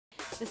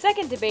The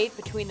second debate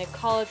between the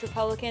college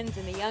Republicans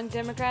and the Young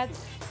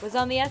Democrats was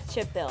on the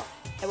S-chip bill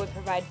that would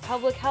provide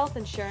public health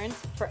insurance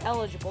for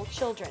eligible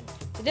children.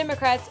 The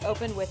Democrats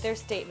opened with their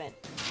statement.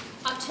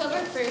 October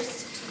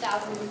 1st,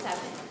 2007.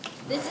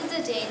 This is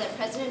a day that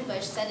President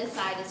Bush set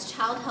aside as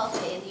Child Health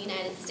Day in the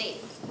United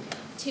States.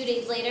 2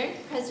 days later,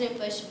 President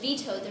Bush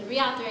vetoed the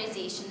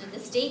reauthorization of the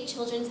state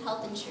children's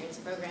health insurance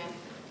program,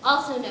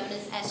 also known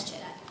as S-chip.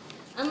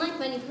 Unlike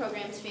many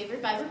programs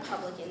favored by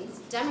Republicans,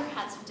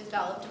 Democrats have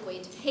developed a way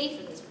to pay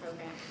for this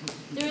program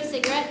through a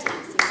cigarette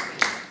tax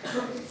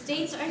increase.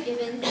 States are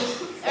given the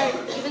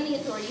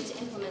authority to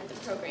implement the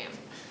program.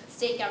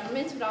 State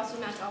governments would also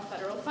match all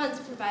federal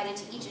funds provided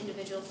to each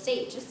individual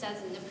state, just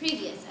as in the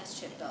previous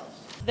S-chip bill.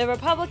 The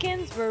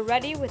Republicans were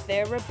ready with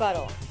their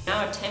rebuttal.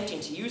 Now attempting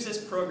to use this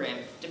program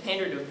to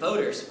pander to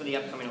voters for the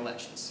upcoming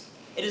elections.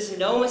 It is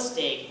no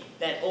mistake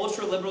that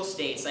ultra-liberal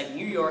states like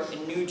New York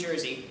and New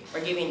Jersey are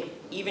giving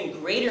even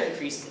greater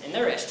increases in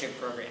their S-chip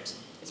programs.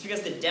 It's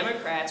because the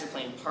Democrats are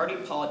playing party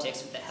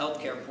politics with the health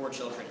care of poor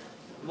children.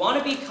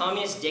 Wannabe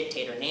communist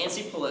dictator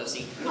Nancy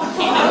Pelosi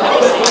came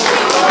out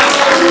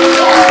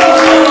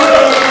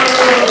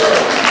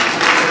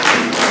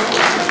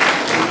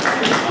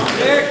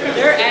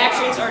their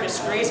actions are a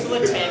disgraceful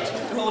attempt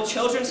to hold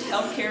children's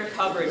health care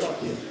coverage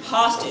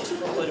hostage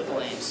for political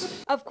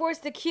aims. Of course,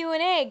 the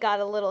Q&A got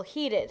a little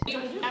heated.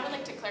 I would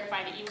like to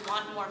clarify that you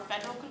want more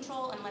federal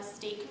control and less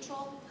state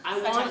control,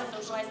 As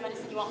socialized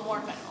medicine. You want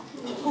more federal.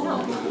 No,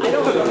 I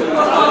don't.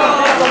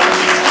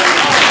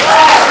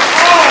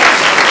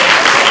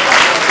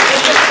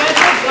 If the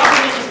federal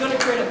government is going to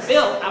create a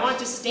bill, I want it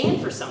to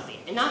stand for something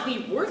and not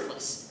be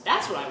worthless.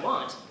 That's what I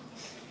want.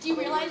 Do you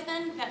realize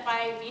then that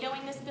by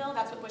vetoing this bill,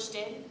 that's what Bush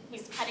did?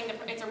 He's cutting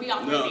it's a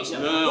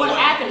reauthorization. No. What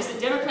happened is the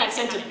Democrats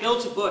sent a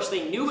bill to Bush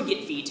they knew would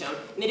get vetoed,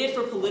 and they did it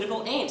for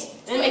political aims.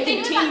 And then they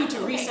continue to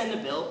resend the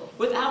bill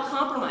without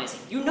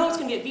compromising. You know it's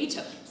going to get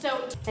vetoed.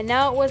 And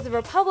now it was the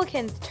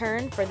Republicans'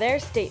 turn for their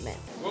statement.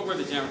 What were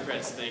the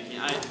Democrats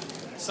thinking?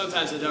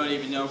 Sometimes I don't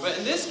even know. But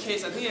in this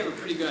case, I think they have a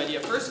pretty good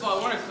idea. First of all,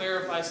 I want to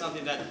clarify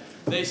something that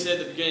they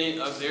said at the beginning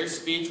of their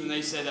speech when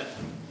they said that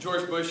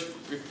George Bush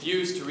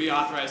refused to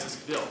reauthorize this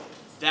bill.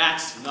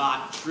 That's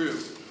not true.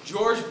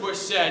 George Bush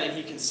said, and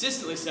he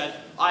consistently said,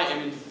 I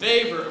am in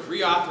favor of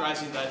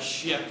reauthorizing the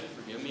SHIP,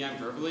 forgive me, I'm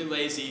verbally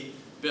lazy,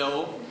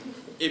 bill.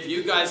 If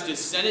you guys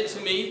just send it to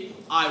me,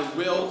 I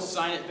will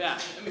sign it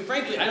back. I mean,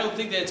 frankly, I don't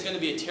think that it's going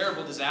to be a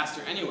terrible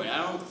disaster anyway. I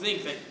don't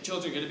think that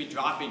children are going to be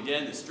dropping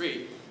dead in the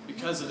street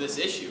because of this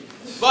issue.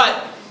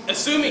 But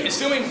assuming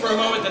for a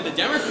moment that the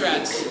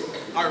Democrats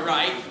are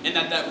right and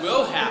that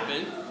will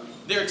happen,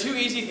 there are two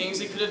easy things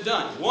they could have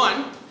done.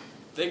 One,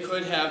 they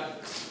could have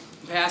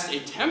passed a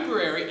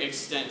temporary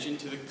extension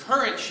to the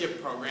current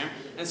SHIP program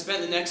and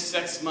spent the next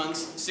 6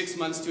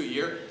 months to a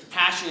year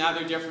hashing out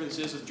their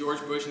differences with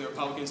George Bush and the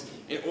Republicans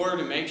in order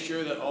to make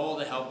sure that all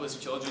the helpless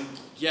children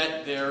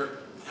get their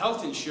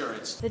health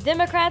insurance. The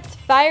Democrats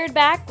fired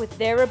back with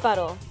their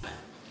rebuttal.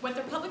 What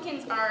the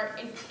Republicans are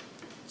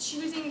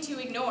choosing to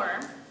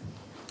ignore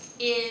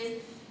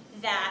is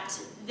that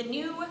the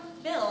new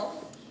bill,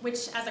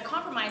 which as a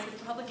compromise with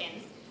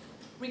Republicans,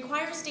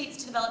 requires states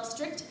to develop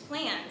strict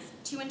plans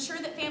to ensure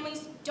that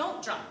families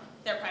don't drop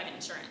their private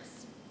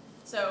insurance.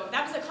 So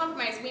that was a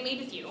compromise we made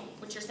with you,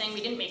 which you're saying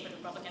we didn't make with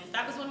Republicans.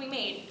 That was one we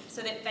made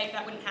so that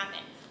that wouldn't happen.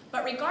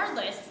 But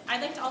regardless,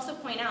 I'd like to also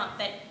point out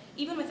that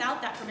even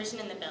without that provision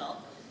in the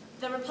bill,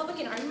 the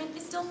Republican argument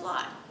is still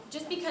flawed.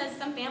 Just because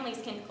some families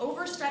can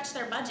overstretch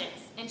their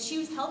budgets and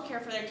choose health care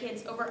for their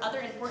kids over other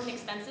important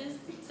expenses,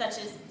 such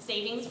as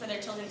savings for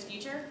their children's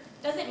future,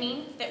 doesn't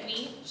mean that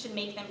we should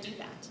make them do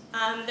that.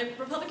 The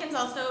Republicans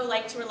also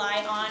like to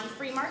rely on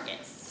free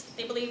markets.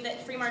 They believe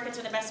that free markets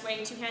are the best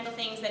way to handle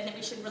things and that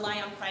we should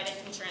rely on private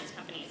insurance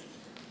companies.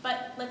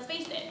 But let's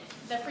face it,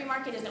 the free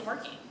market isn't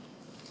working.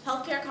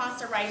 Healthcare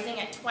costs are rising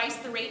at twice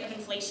the rate of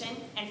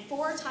inflation and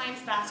 4 times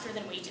faster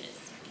than wages.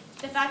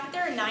 The fact that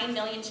there are 9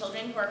 million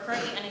children who are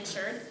currently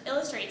uninsured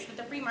illustrates that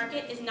the free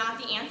market is not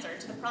the answer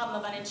to the problem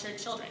of uninsured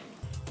children.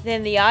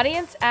 Then the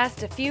audience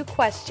asked a few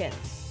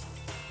questions.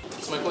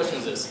 So my question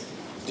is this: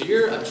 do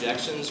your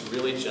objections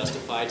really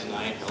justify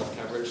denying health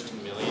coverage to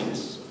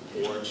millions of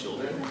poor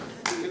children?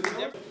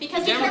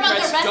 Because we care about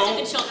the rest of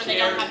the children that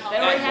don't have health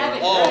care. They already have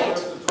it.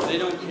 Right. They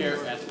don't care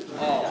at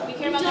all. We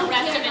care about the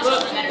rest of the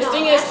children that are The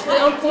thing is,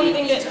 the important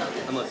thing that,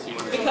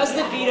 because of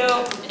the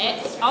veto,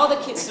 all the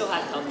kids still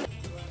have health care.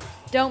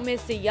 Don't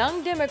miss the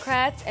Young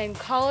Democrats and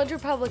College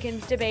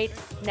Republicans debate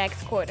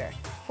next quarter.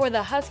 For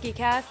the Husky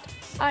Cast,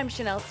 I'm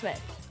Shanelle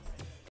Smith.